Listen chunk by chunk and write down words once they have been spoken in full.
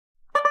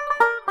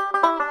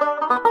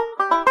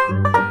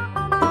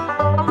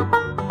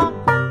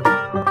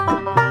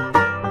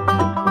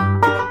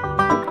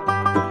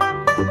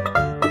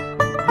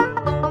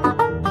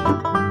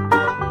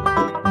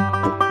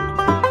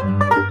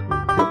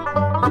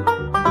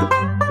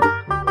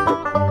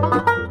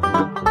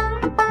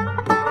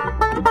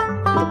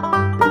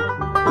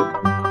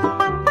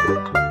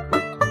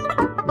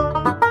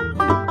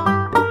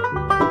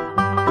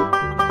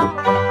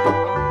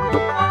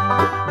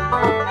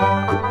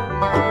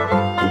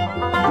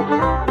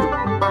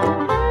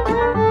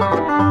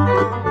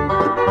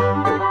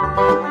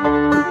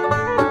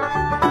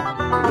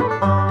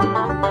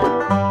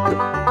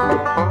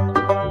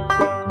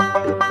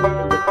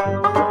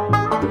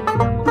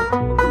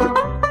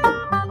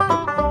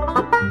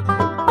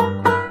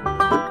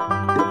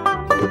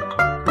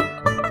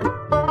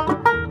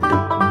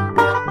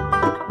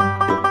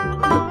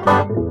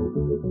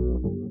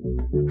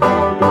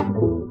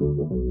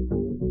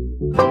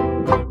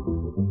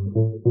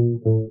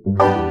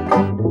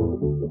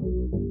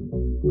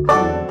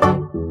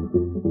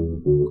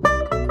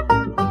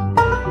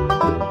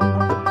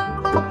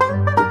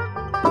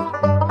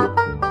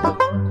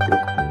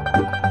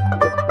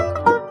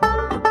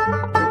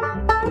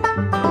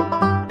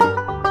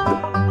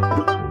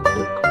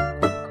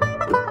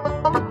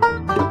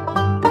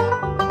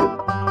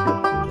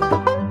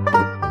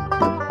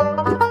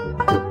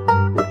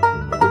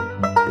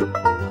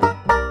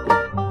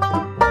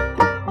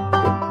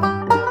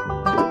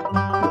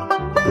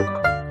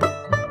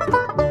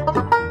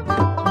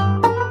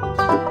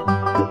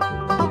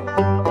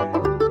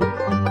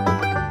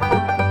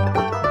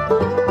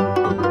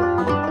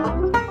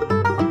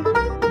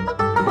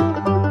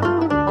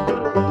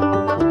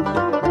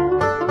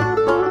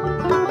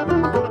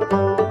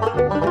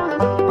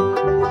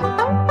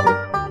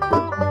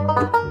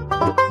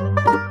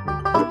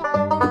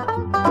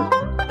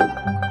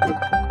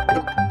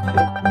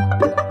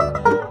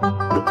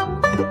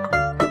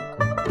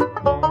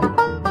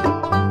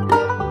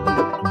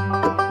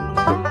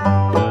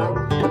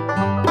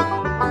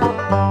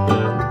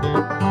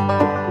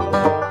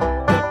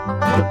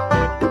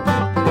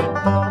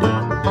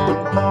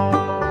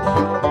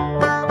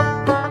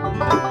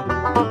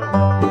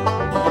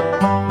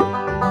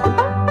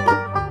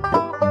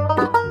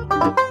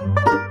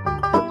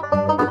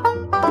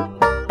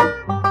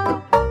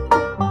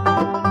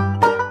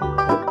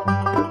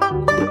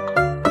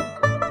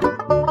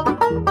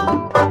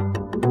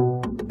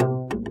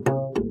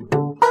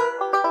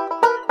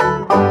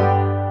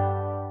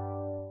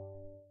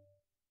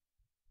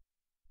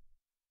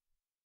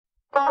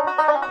This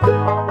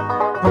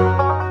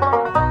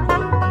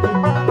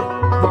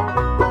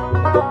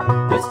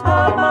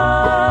heart of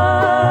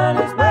mine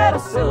is made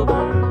of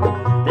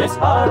silver. This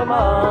heart of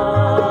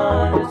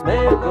mine is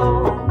made of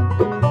gold.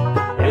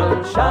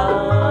 It'll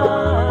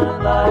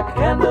shine like a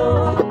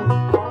candle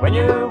when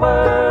your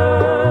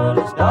world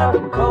is dark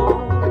and cold.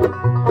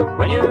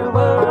 When your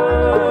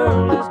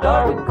world is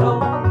dark and cold.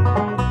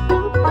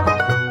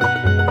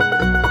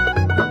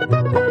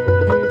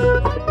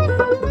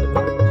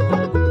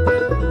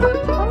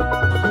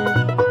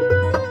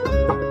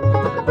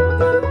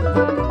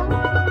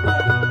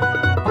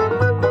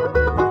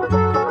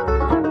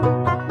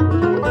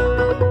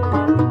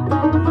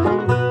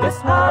 This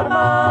heart of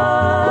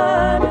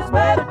mine is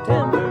made of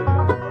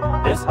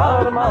timber. This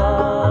heart of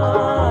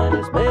mine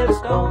is made of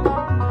stone.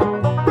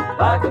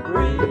 Like a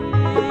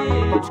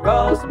bridge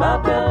across the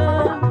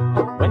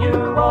mountain when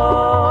you're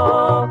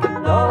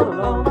walking all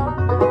alone.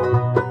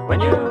 When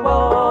you're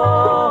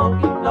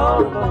walking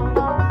all alone.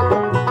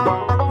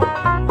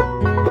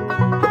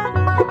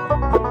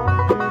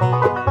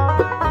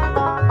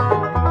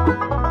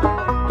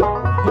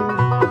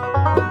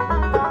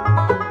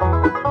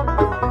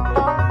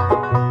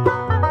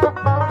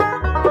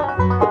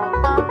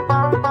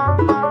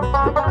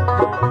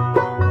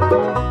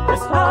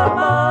 This heart of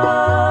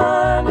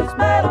mine is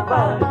made of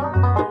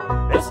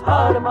iron. This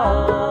heart of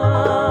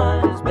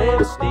mine is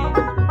made of steel.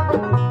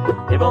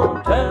 It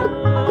won't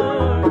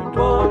turn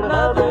toward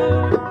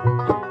another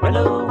when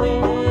the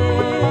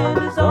wind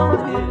is on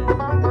the hill.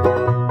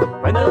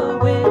 When the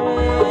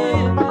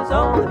wind is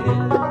on the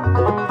hill.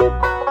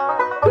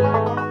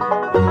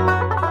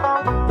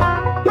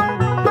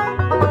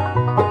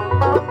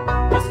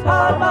 This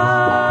heart of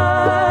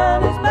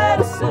mine is made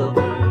of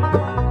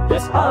silver.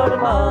 This heart of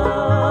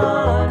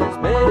mine is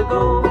made of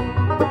gold.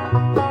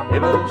 It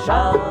will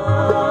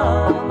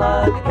shine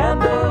like a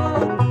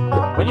candle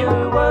when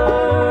your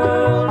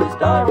world is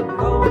dark and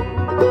cold.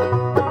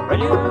 When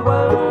your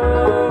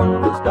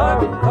world is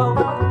dark and cold.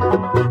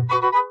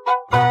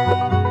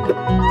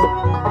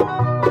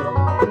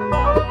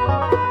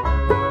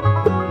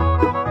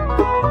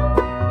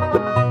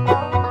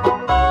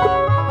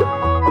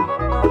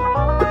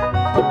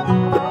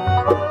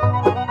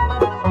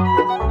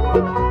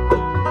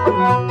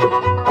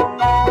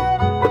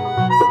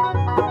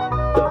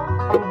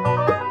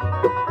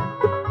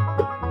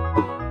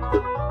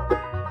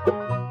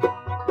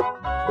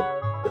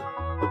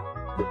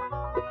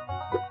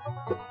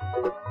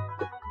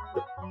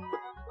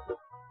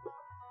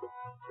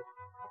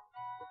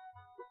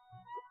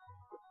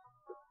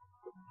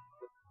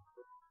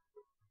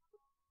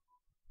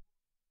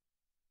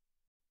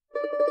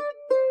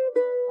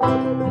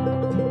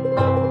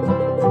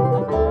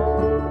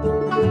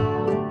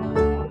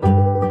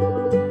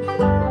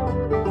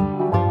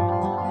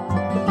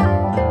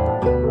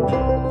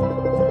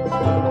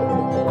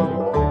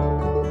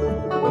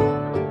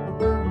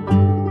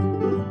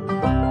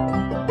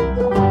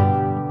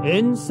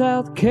 In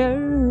South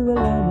Carolina,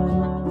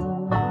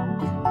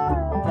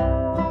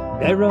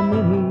 there are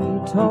many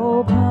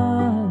tall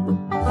pines.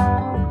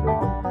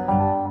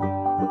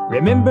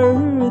 Remember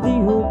the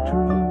oak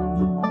tree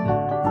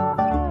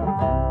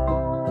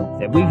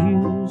that we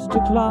used to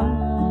climb?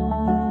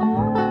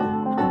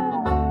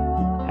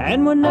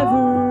 And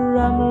whenever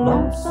I'm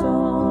lonesome,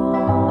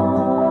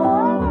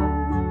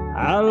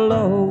 I'll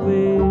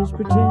always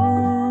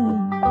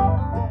pretend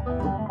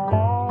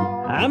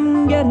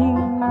I'm getting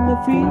the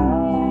feel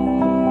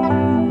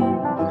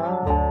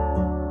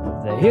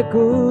of the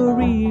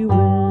hickory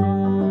wind.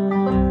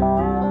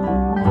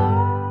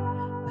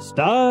 I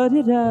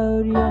started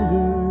out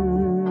younger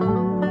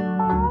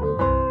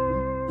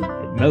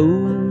at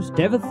most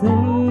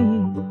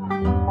everything,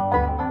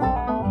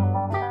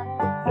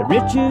 the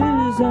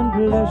riches and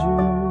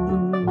pleasures,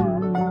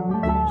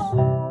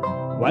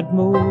 what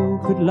more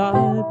could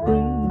life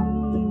bring?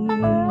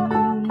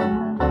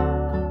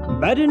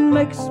 But it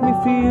makes me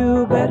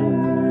feel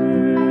better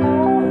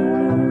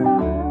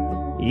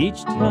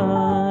each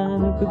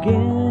time it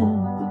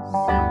begins,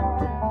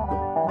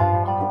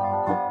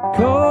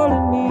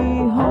 calling me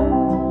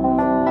home,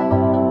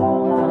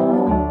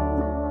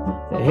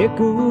 the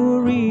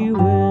hickory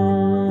wind.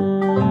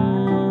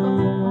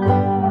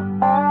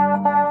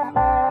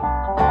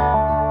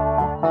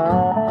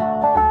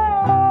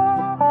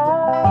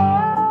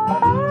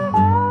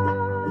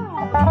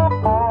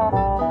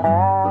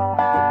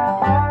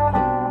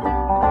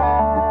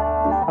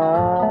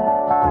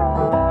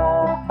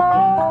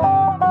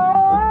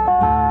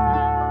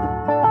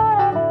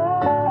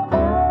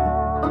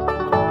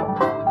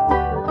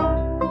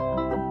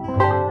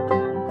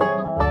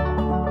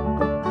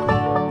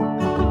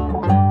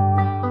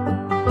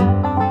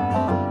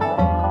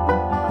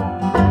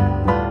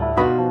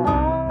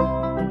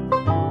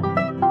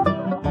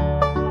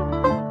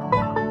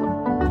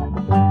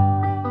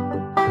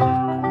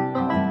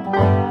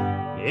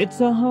 It's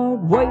a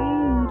hard way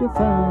to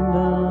find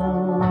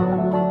out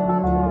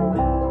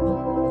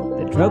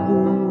the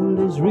trouble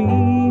is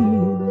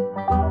real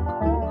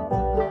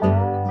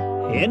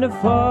in a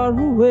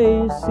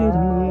faraway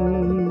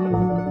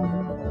city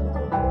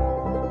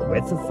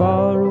with a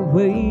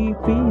faraway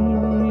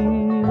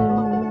feel,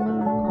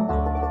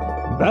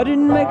 but it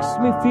makes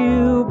me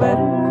feel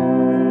better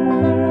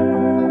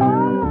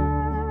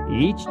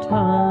each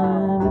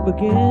time it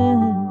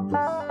begins,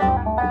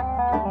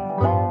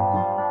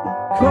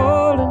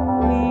 calling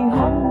me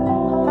home,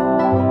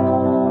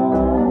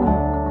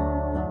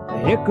 the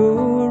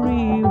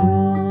hickory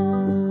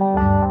wind,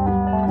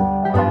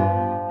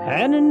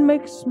 and it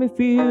makes me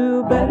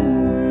feel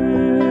better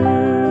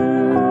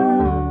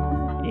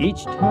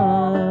each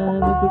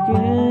time it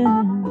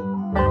begins,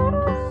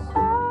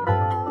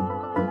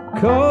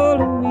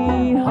 calling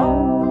me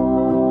home,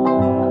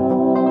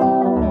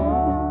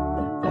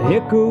 the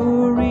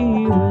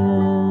hickory wind.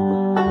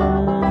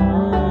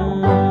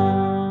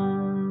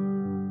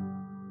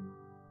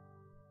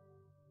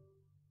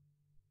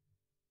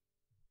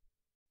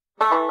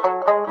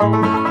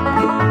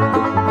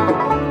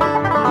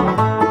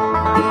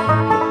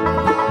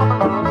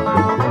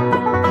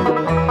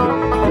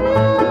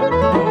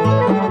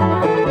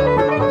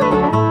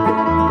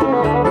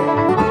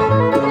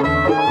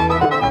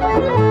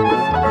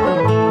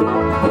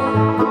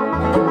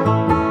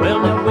 Well,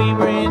 now we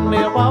were in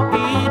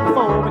Milwaukee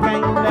before we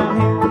came down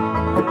here,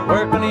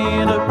 working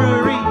in a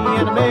brewery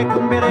and a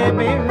making Billy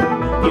beer.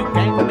 You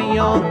came to me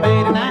on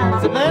Friday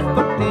nights at Let's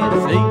Go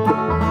Tennessee.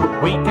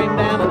 We came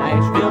down to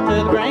Nashville to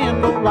the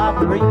Grand Ole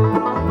Opry.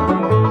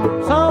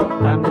 So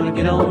I'm gonna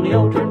get on the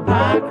old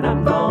turnpike and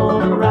I'm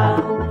gonna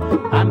ride.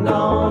 I'm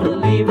gonna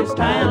leave this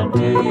town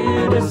till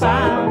you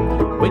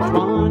decide which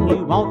one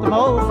you want the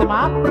most. Them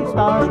Opry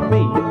stars for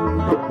me.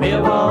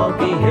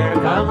 Milwaukee, here I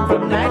come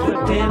from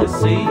Nashville,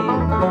 Tennessee.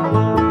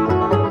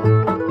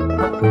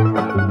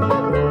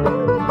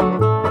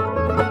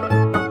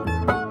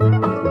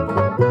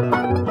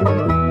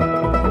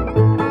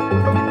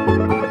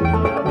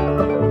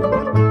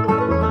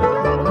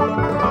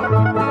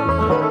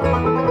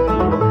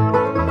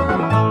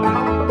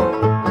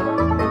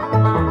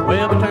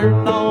 Well, we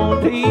turned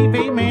on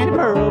TV, Minnie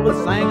Pearl was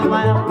singing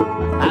loud.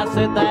 I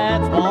said,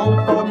 that's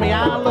one for me,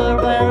 I love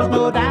her, there's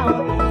no doubt.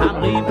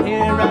 I'm leaving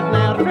here right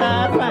now to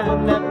try to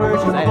find that where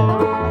she's at.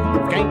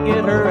 If we can't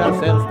get her, I'll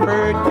sell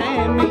Spur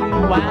and me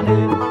wine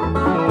it.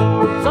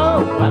 So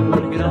I'm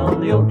gonna get on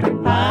the old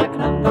turnpike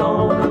and I'm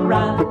gonna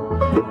ride.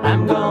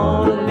 I'm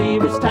gonna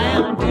leave this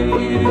town till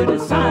you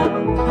decide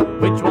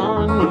which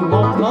one you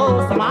want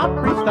most. Some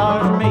Opry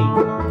stars for me.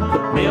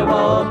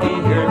 Milwaukee,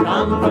 here I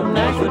come from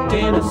Nashville,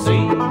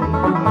 Tennessee.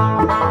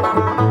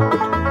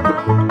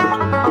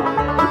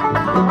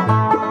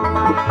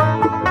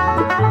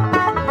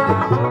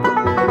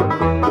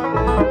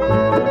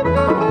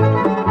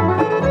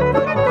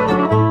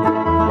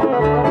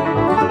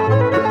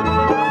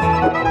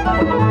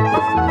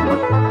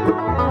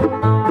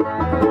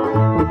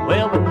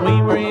 Well, when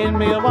we were in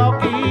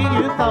Milwaukee,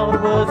 you thought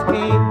it was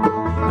king.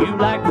 You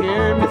liked to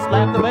hear me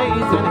slap the bass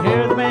and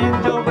hear the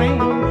banjo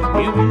ring.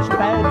 You wish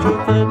Banjo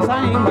could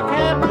sing my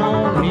cabin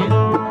on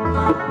hill.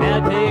 Now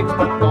it takes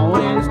but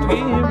going to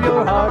give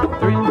your heart a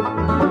thrill.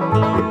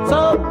 So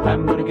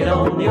I'm gonna get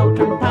on the old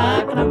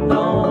turnpike and I'm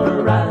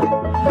gonna ride.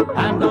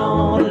 I'm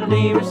gonna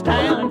leave this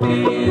town till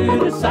you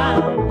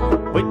decide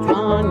which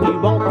one you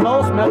want the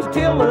most.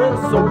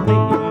 Melchitilla's or me.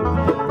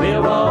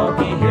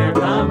 Milwaukee, here I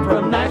come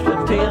from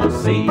Nashville,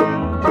 Tennessee.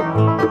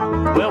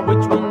 Well,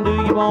 which one do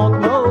you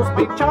want the most?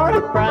 Big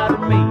Charlie, pride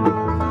of me.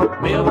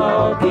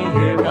 Milwaukee,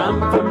 here I come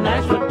from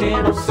Nashville,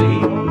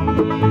 Tennessee.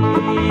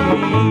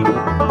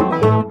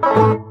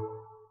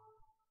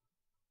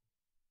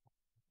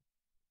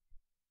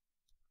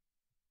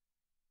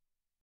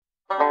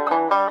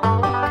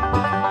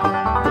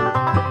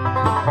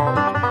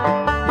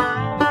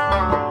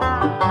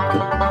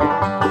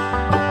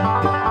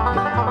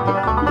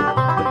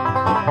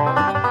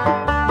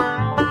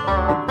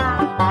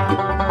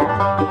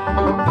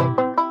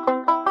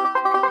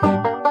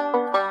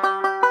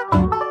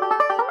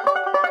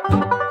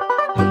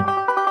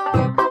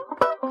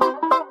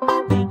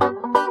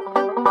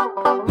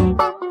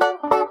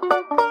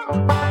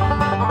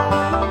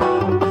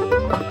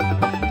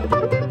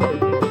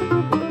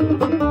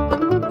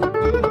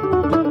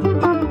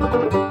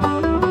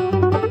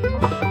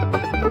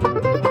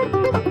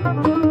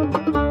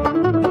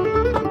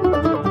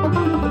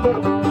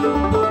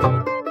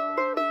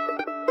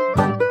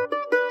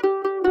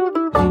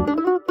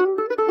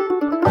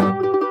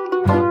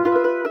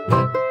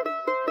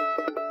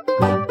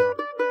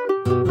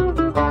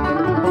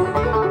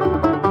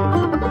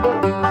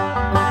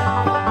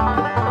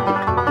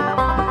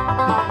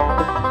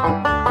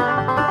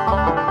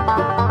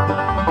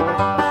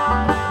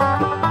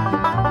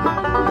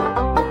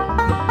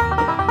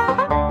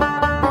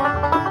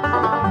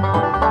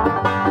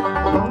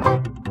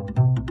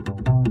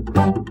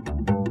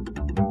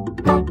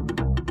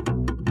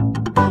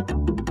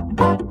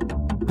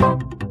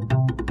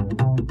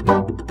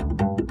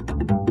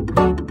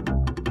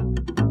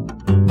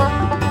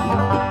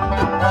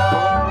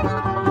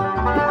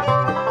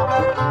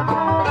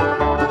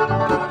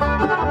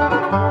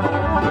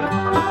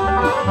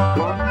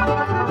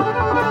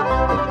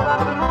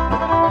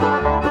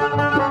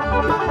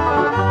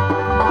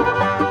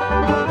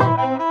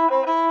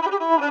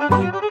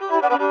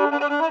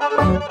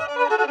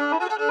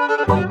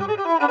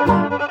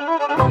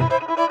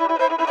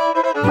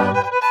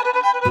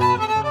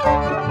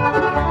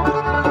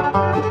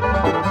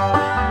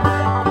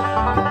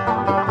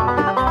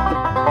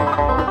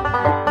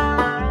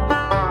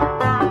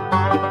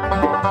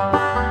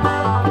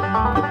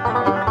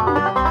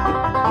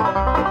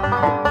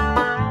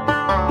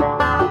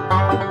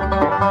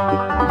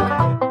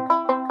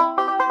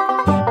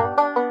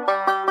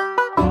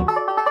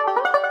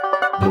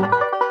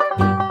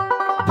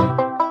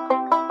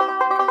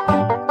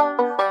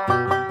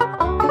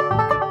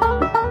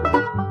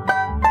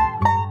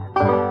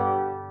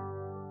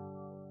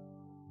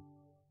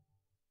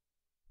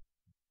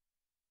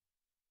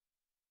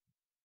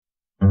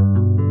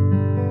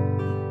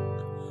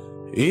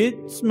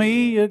 It's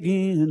me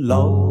again,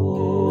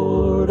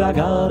 Lord, I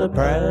got a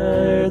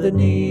prayer that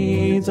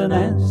needs an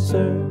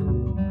answer.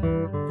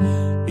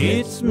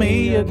 It's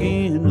me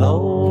again,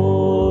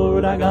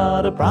 Lord, I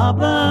got a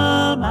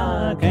problem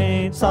I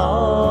can't solve.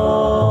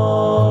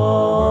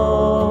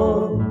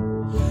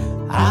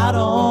 I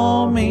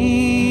don't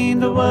mean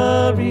to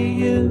worry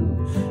you,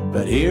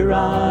 but here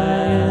I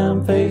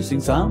am facing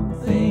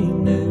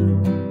something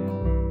new.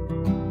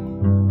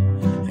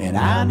 And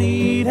I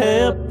need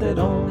help that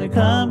only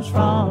comes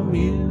from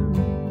you.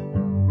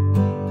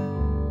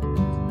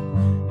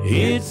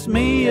 It's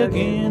me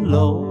again,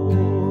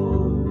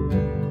 Lord.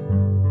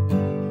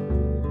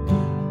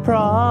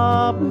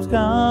 Problems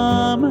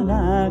come and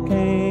I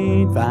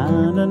can't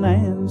find an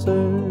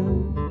answer.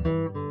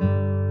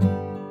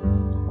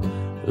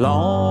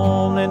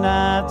 Lonely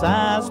nights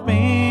I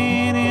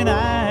spend in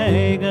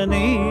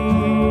agony.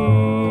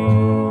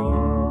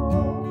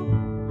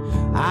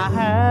 I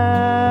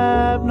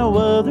have no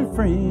other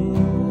friend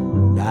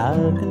I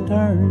can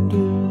turn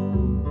to.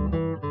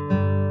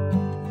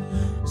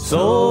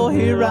 So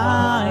here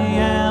I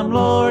am,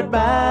 Lord,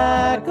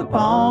 back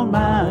upon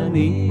my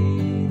knees.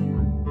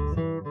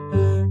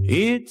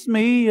 It's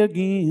me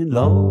again,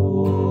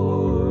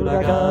 Lord,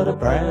 I got a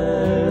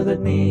prayer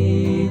that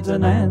needs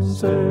an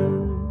answer.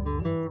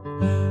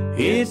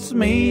 It's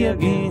me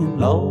again,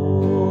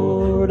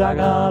 Lord, I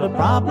got a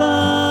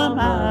problem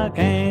I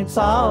can't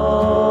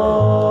solve.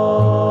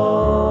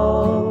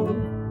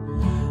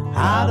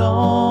 I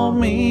don't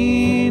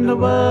mean to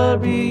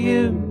worry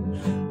you,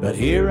 but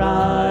here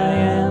I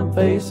am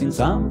facing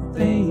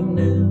something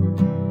new.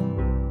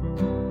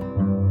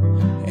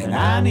 And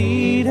I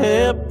need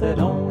help that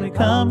only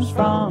comes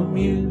from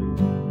you.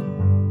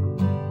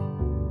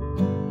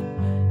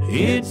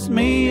 It's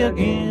me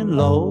again,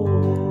 Lord.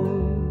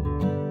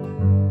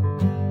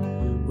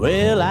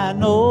 Well, I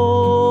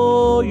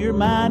know you're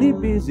mighty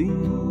busy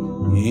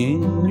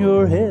in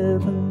your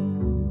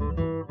heaven,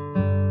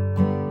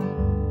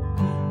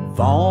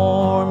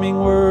 forming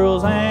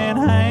worlds and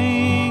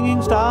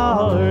hanging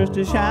stars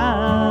to shine.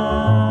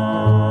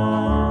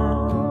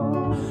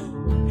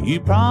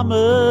 You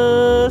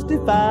promised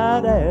if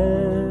I'd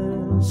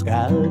ask,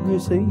 I'd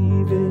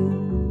receive it.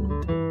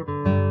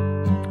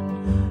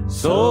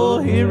 So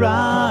here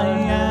I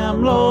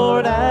am,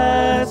 Lord,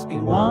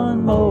 asking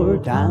one more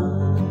time.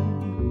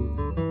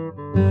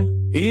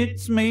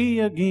 It's me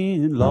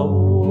again,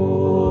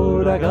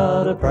 Lord, I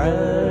got a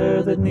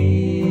prayer that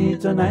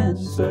needs an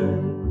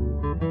answer.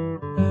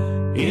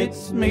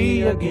 It's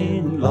me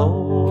again,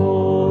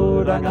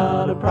 Lord, I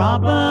got a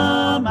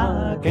problem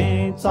I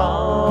can't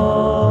solve.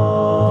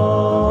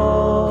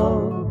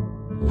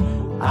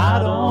 I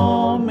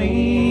don't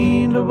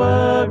mean to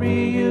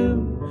worry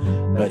you,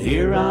 but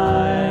here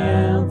I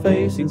am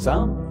facing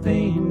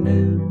something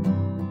new.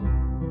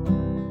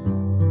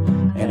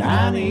 And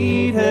I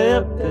need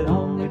help that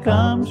only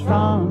comes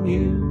from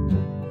you.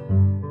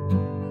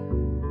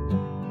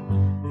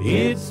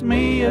 It's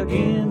me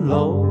again,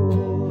 Lord.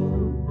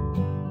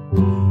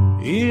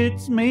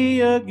 It's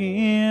me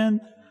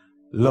again,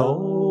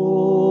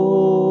 Lord.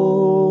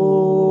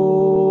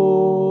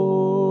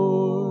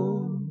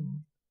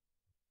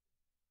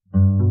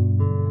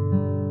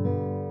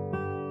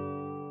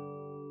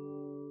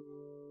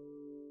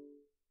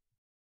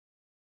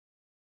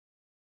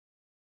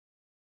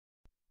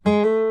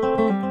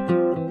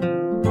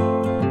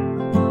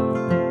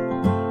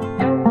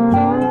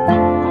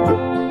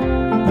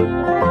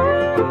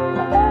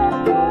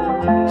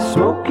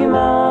 Smoky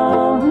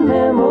Mountain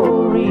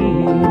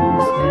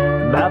memories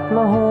about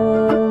my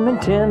home in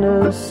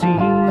Tennessee.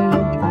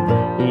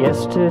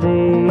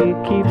 Yesterday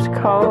keeps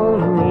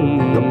calling me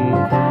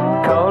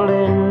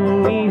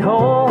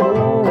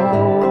home.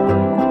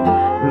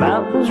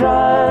 Mountains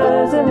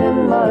rising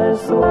in my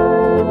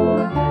soul,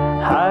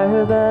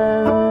 higher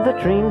than the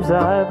dreams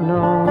I've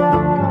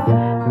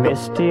known.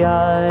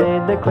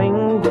 Misty-eyed they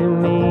cling to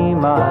me,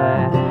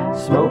 my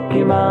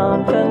Smoky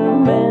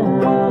Mountain memories.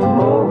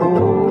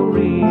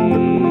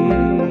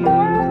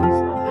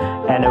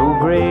 An old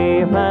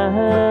gray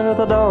man with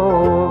a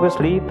dog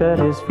asleep at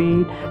his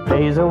feet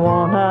plays a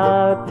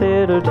worn-out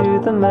fiddle to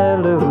the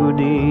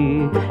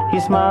melody. He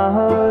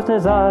smiles in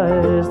his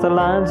eyes, the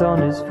lines on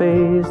his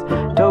face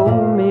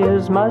told me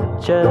as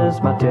much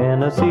as my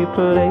Tennessee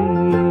plays.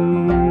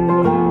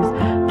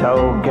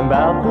 Talking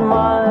about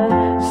my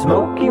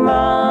Smoky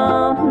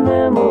Mountain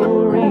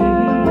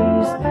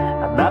memories,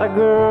 about a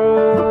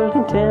girl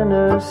in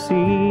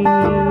Tennessee.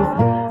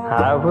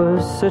 I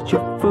was such a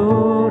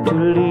fool to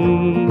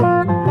leave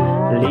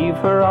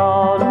her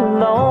all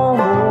alone.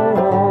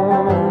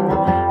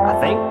 I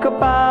think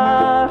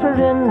about her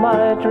in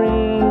my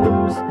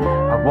dreams,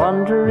 I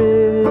wonder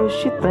if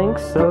she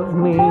thinks of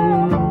me.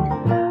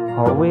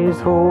 Always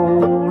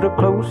hold her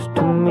close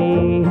to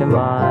me in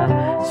my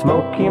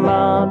Smoky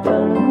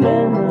Mountain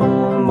memories.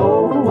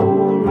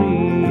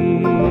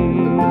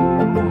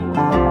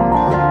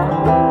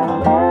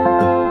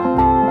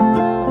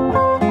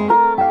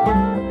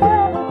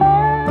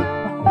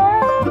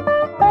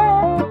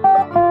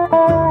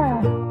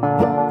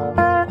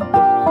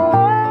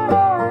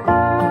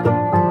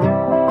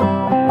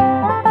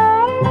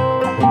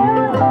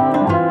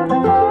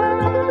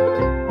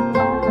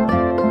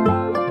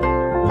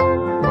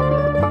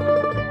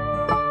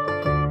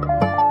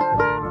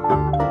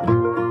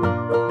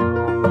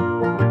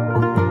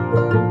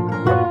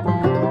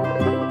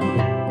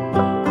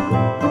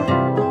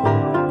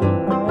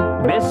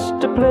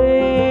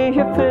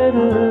 your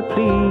fiddle,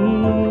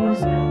 please,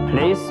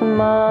 play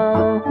some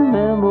of my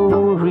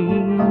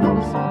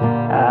memories.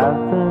 I've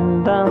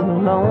been down a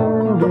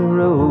lonely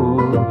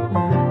road,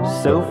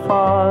 so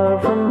far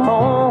from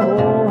home,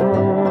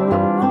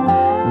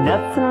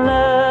 nothing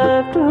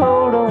left to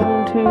hold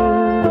on to.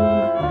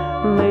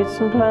 Made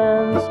some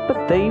plans,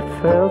 but they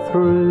fell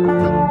through.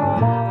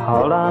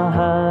 All I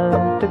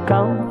had to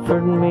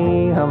comfort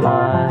me are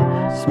my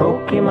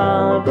Smoky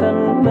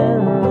Mountain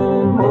memories.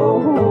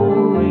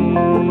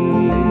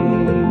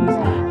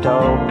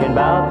 Talking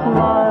about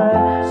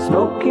my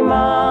Smoky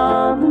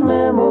Mountain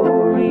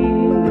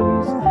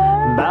memories,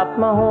 about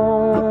my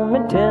home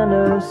in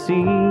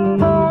Tennessee.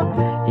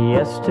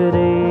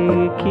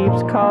 Yesterday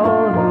keeps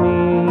calling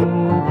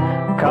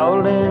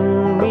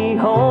me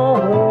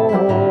home.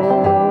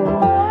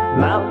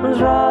 Mountains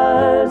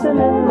rising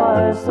in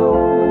my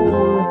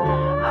soul,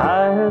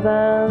 higher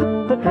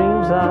than the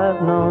dreams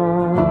I've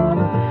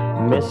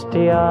known.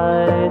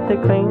 Misty-eyed they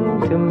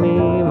cling to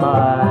me,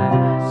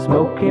 my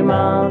Smoky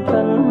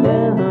Mountain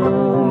memories.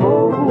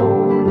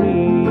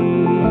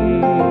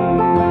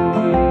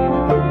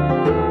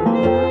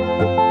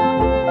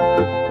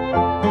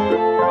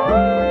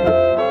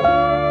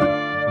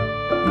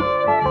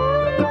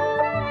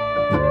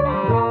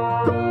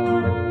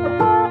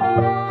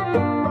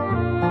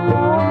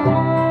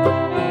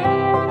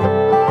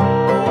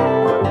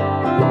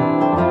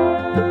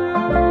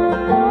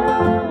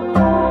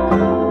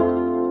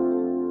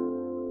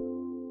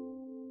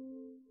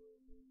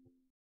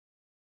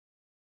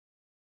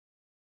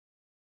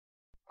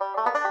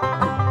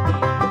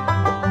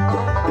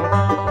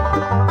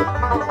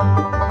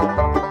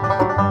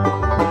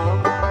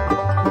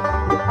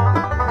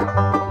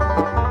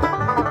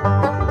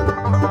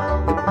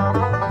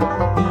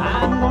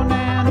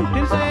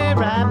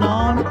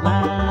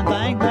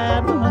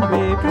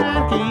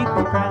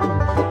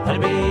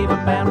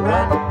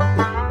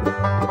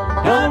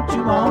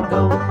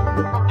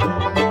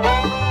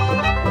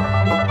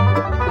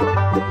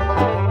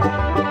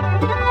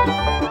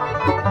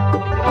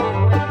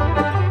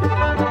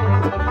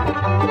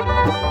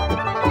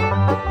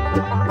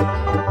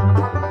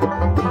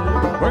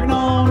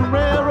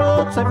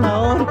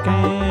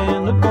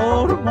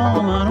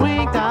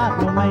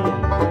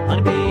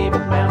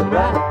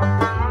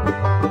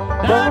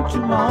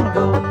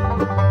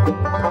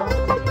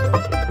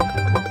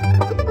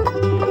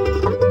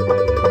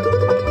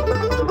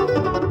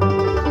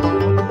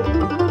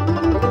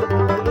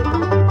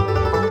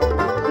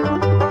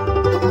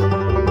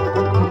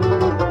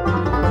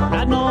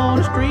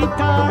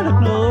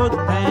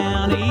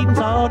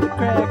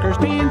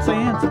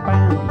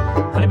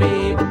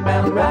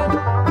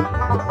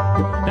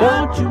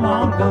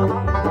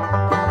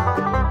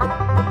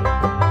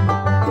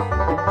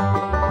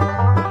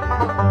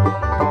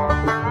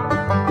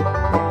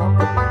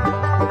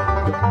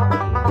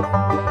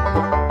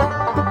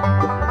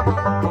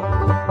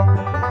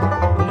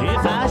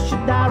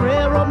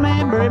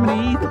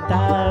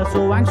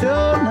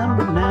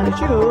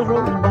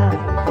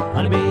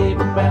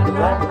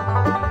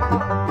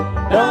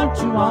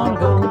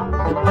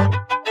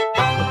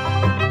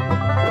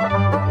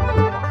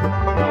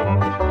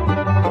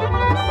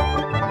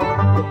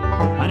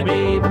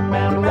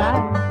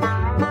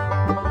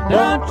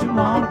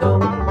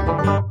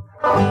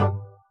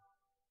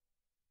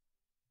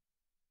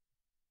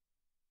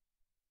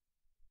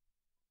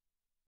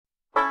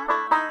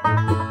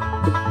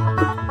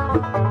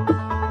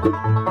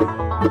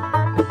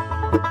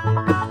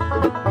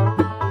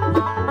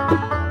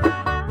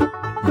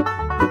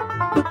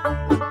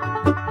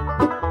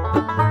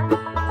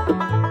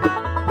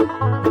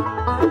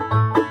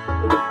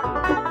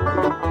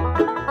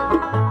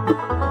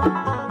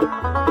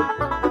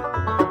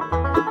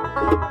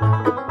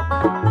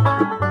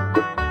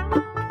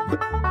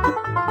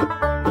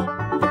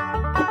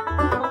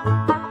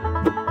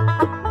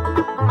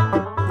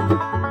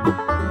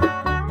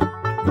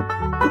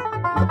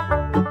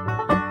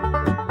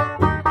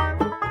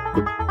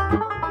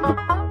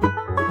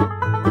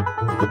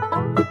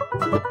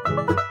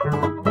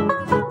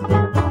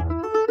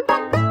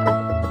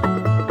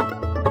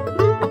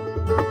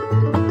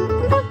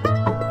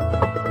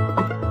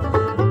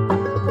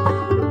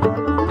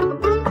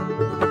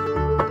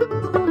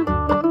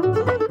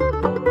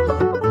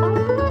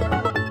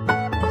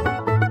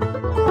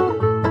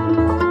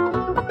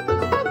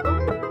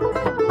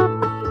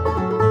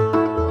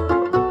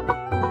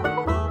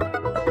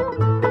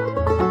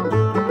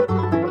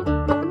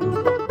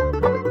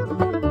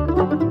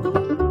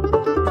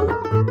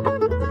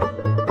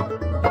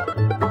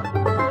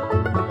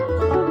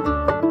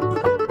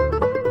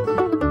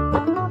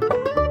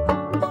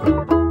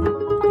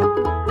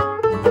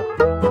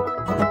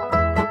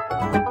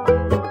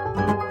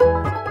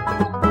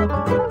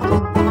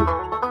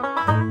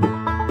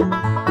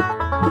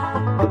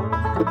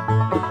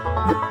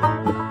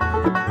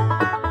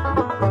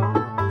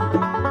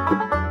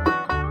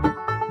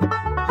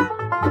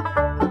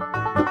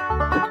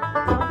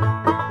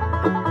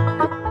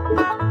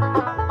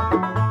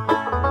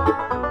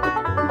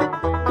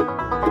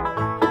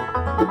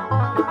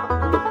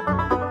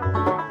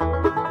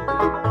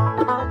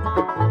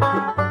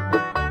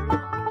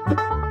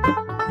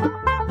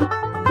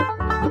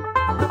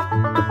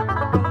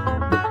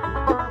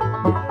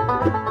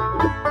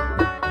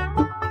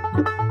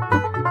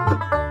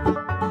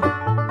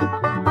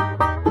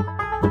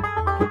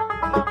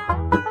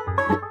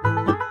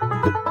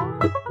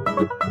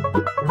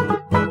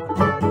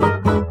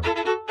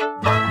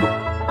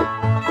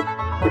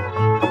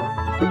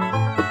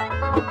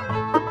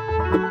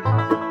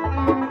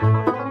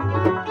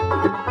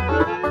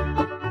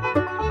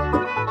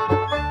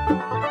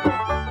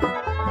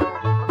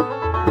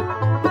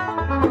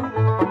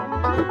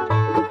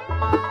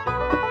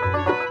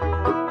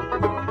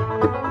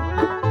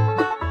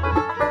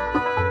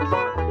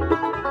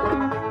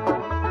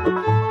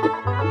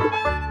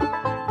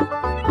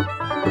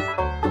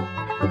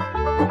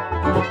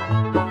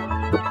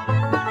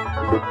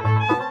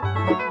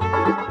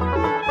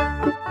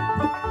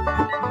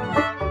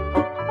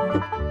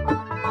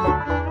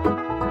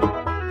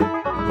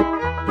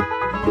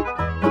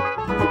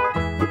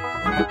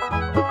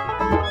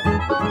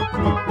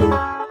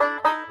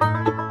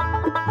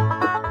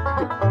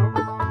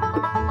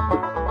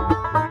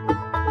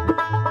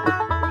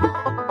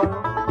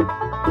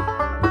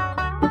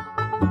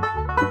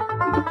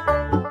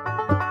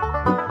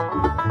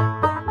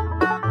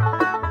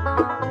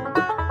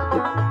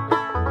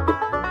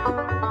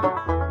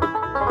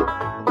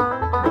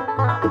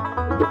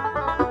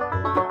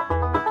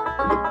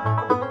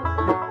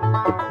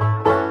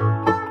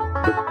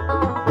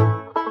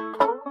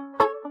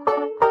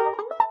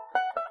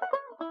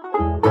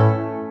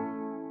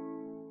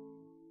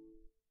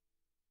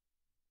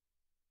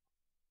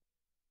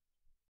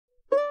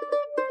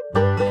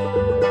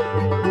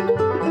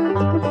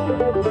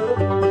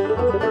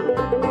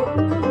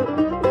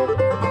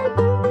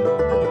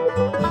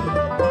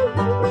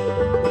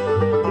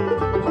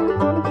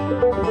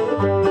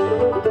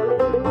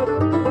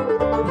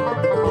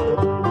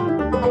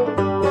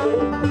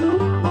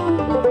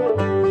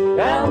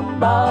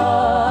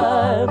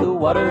 By the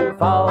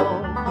waterfall,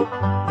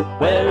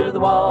 where the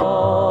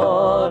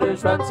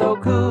waters run so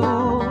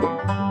cool,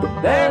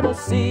 there no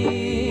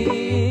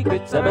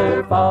secrets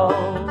ever fall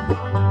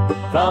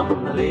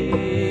from the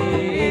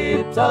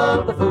lips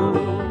of the fool.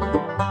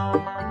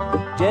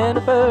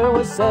 Jennifer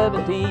was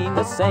 17,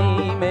 the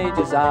same age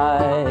as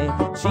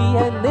I. She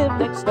had lived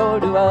next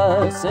door to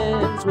us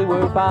since we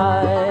were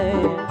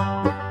 5.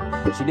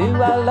 She knew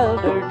I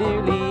loved her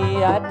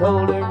dearly, I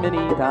told her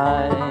many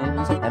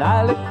times, and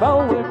I looked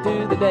forward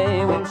to the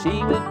day when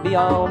she would be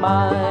all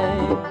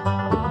mine.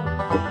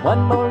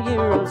 One more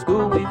year of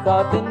school we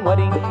thought, then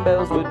wedding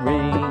bells would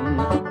ring,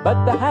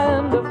 but the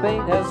hand of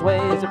fate has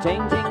ways of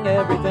changing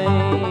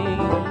everything.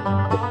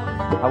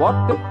 I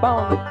walked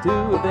upon the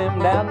two of them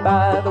down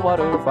by the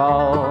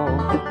waterfall.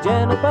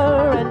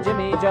 Jennifer and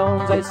Jimmy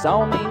Jones, they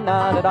saw me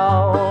not at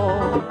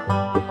all.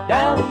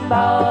 Down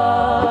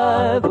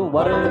by the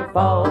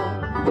waterfall,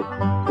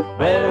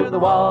 where the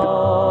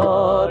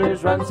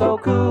waters run so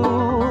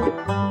cool,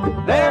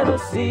 there no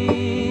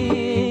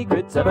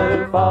secrets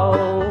ever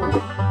fall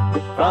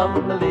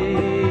from the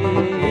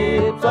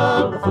lips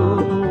of the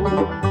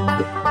fool.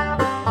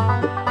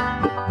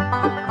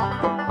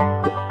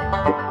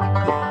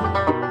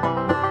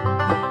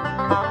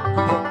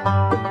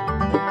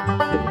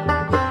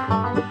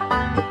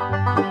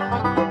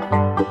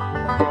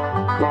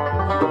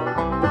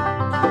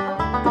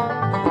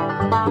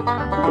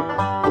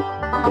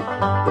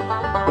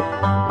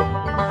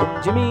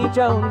 Jimmy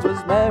Jones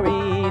was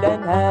married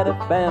and had a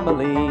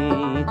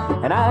family,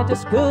 and I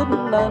just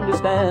couldn't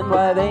understand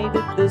why they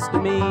did this to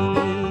me.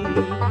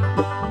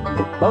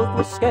 Both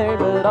were scared,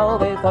 but all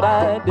they thought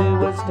I'd do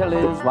was tell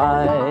his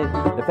wife.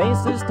 Their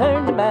faces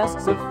turned to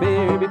masks of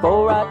fear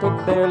before I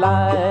took their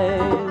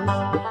lives.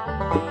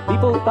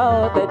 People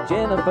thought that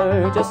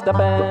Jennifer just up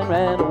and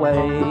ran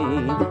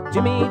away.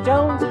 Jimmy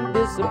Jones had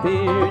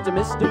disappeared, a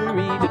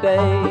mystery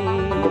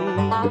today.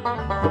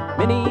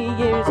 Many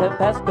years have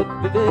passed, but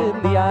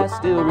vividly I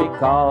still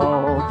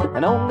recall,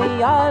 and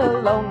only I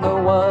alone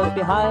know what's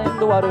behind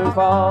the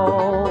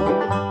waterfall.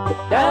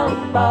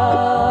 Down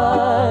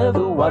by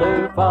the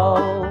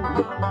waterfall,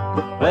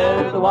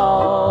 where the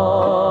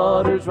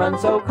waters run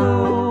so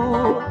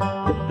cool,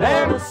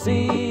 there no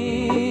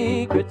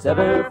secrets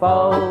ever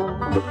fall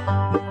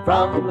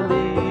from the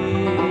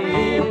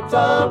lips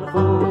of the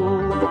fool.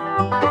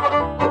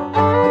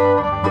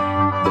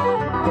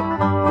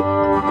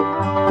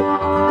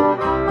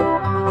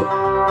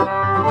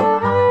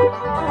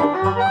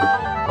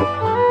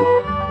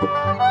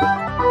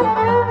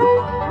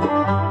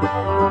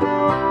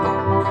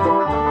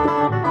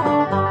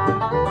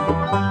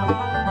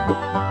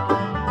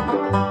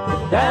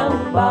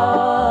 Down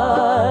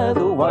by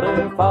the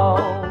waterfall,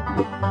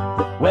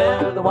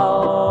 where the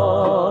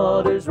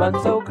waters run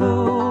so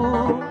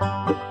cool,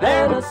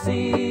 there no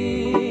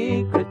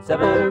secrets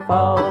ever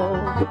fall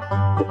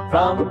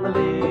from the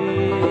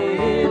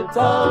lips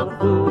of the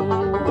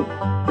fool,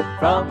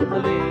 from the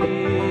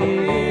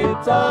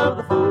lips of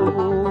the fool.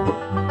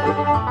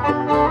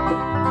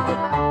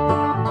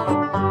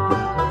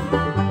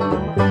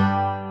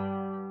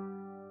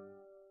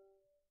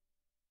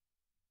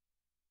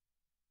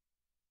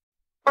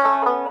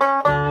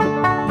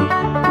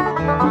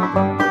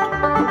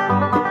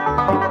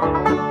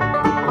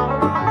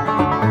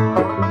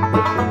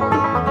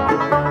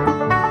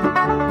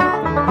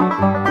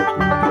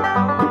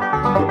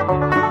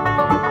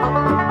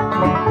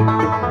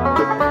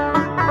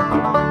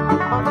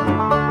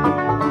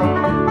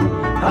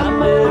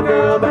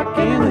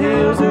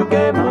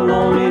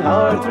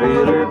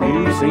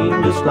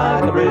 Seemed just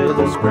like a breath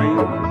of spring.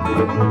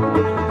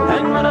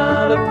 And when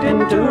I looked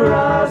into her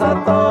eyes,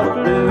 I thought of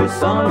bluest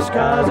summer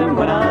skies. And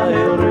when I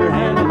held her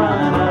hand in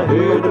mine, I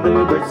heard the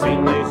bluebirds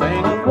sing. They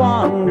sang of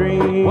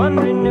wandering,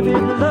 wondering if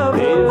it's love,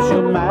 if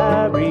she'll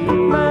marry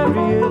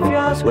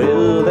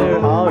will their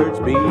hearts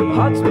beat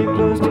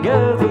close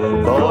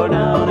together, for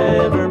now and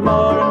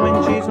evermore. And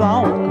when she's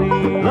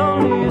lonely,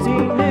 lonely is he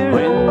near,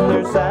 when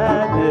there's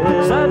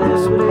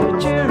sadness will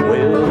he cheer,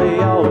 will they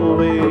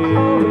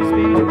always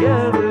be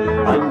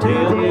together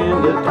until the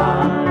end of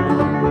time.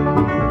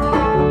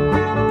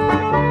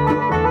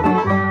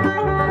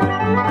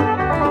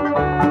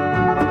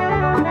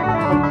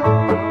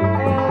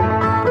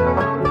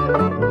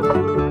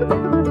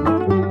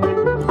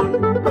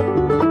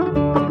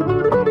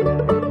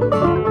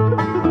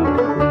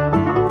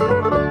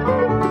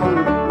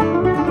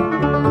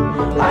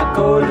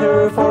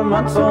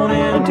 Months on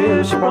end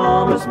until she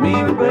promised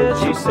me regret.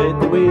 She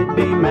said that we'd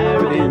be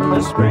married in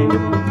the spring.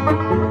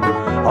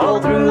 All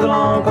through the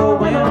long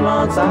cold winter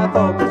months I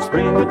thought that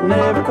spring would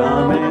never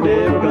come, and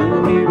every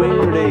gloomy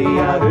winter day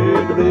I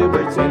heard the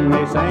bluebirds sing.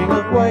 They sang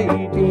of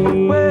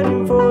waiting,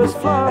 waiting for his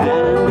flower,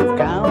 and of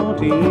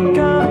counting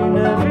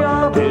every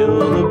hour, till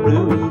the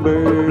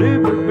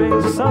bluebird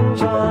brings the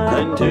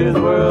sunshine into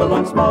the world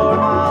once more.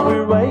 While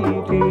we're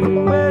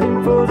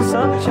waiting for the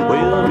sunshine,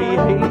 we'll be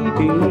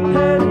hating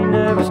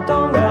every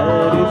stone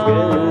that is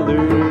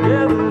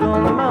gathered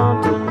on the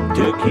mountain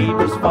to keep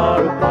us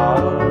far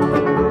apart.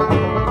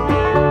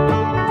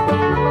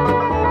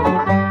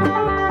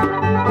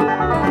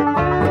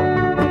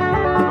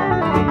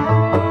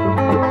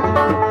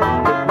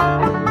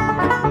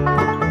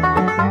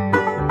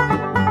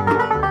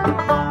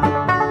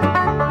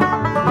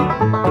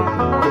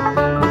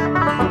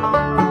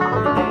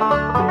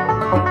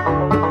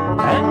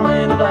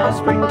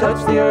 Spring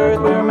touched the earth,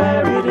 we're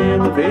married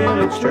in the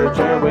village church.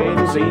 Our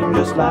wedding seemed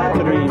just like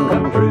a dream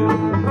come true.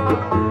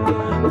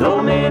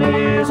 Though many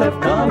years have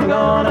come and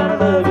gone, our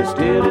love is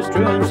still as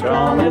true and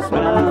strong. That's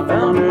when I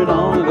found her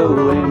long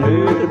ago and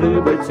heard the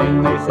bluebirds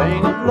sing. They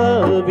sang of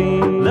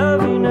loving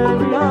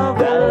every hour,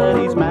 that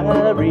he's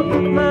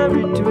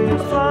married to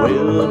his flower,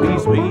 will be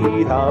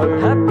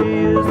sweetheart,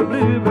 happy as the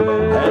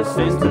bluebird. As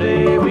since the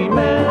day we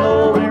met,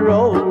 though we're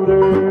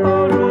older,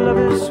 love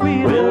is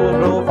sweet, we'll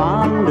grow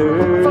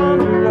fonder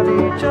of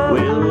each other,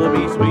 we'll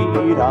be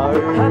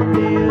sweetheart,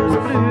 happy as a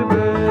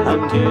bluebird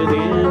until the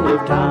end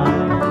of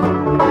time.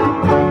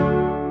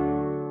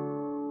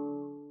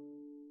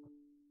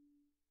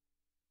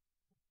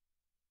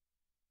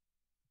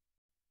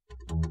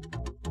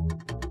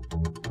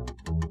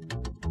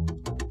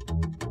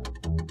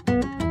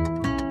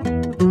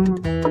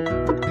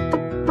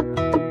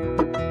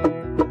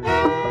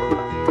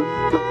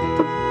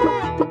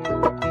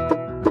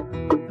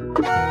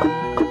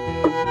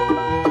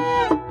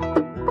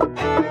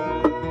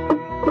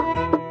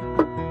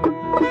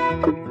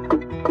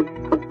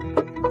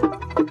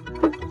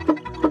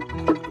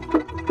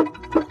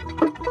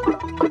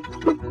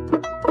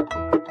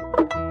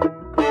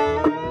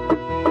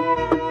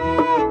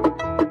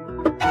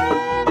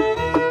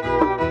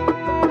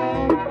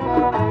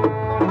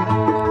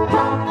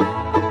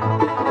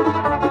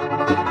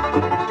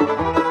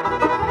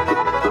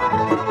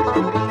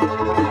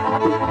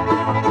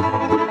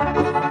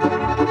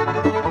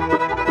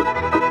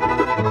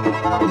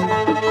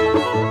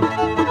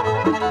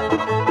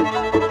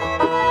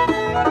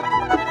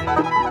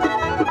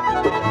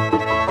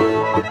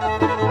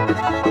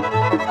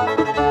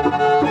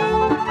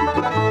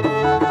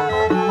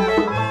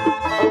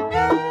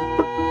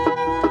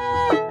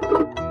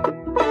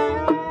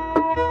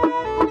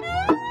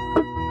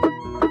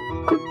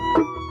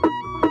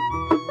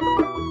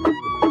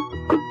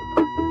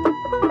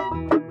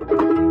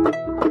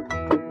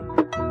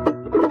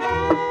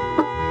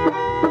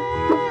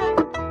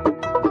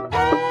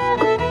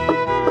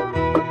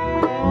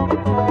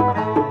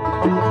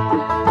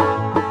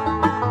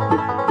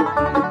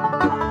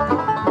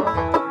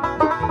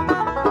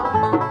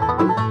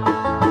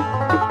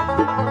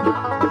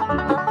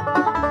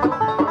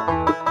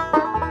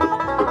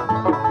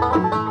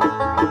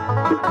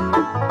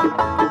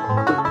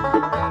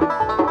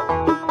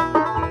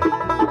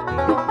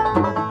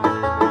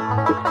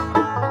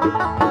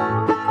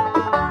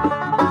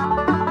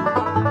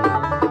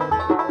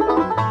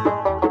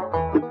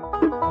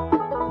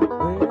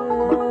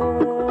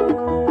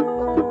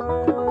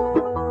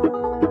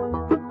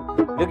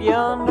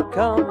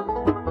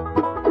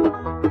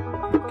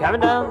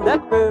 coming down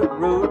that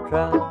railroad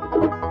track.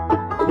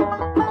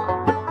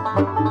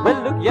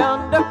 Well, look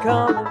yonder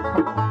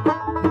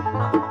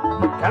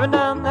coming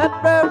down that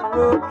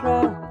railroad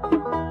track.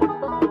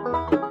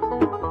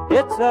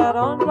 It's out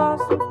on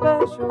Blossom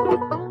Special,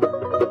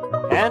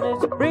 and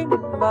it's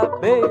bringing my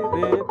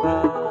baby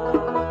back.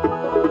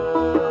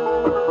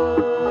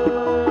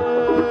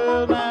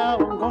 Now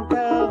I'm going to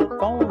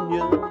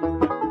California,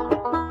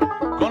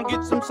 gonna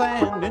get some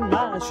sand in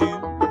my shoe.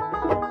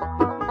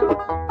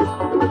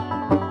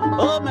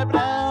 Oh, maybe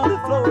down to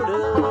Florida,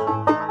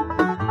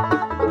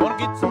 gonna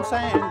get some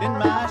sand in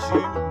my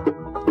shoe.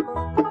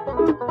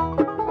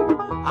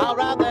 I'll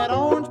ride that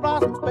Orange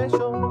Blossom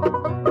Special,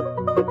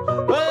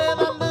 well,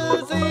 I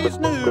lose these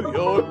New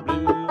York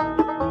blues.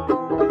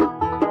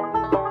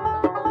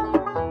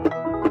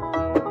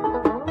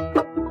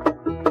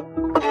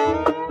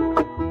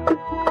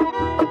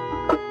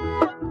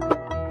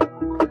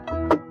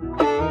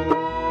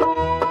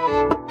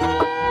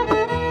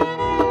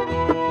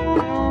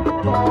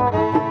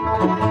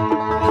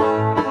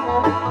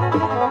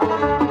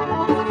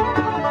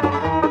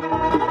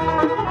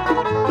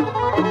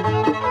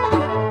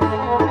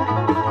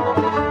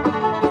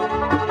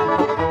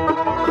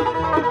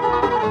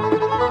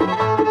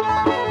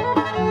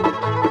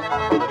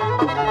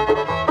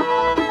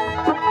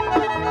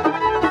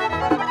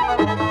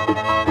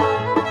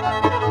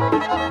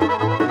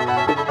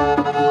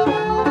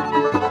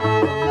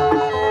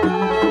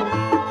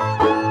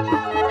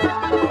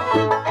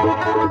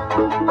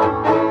 Thank you.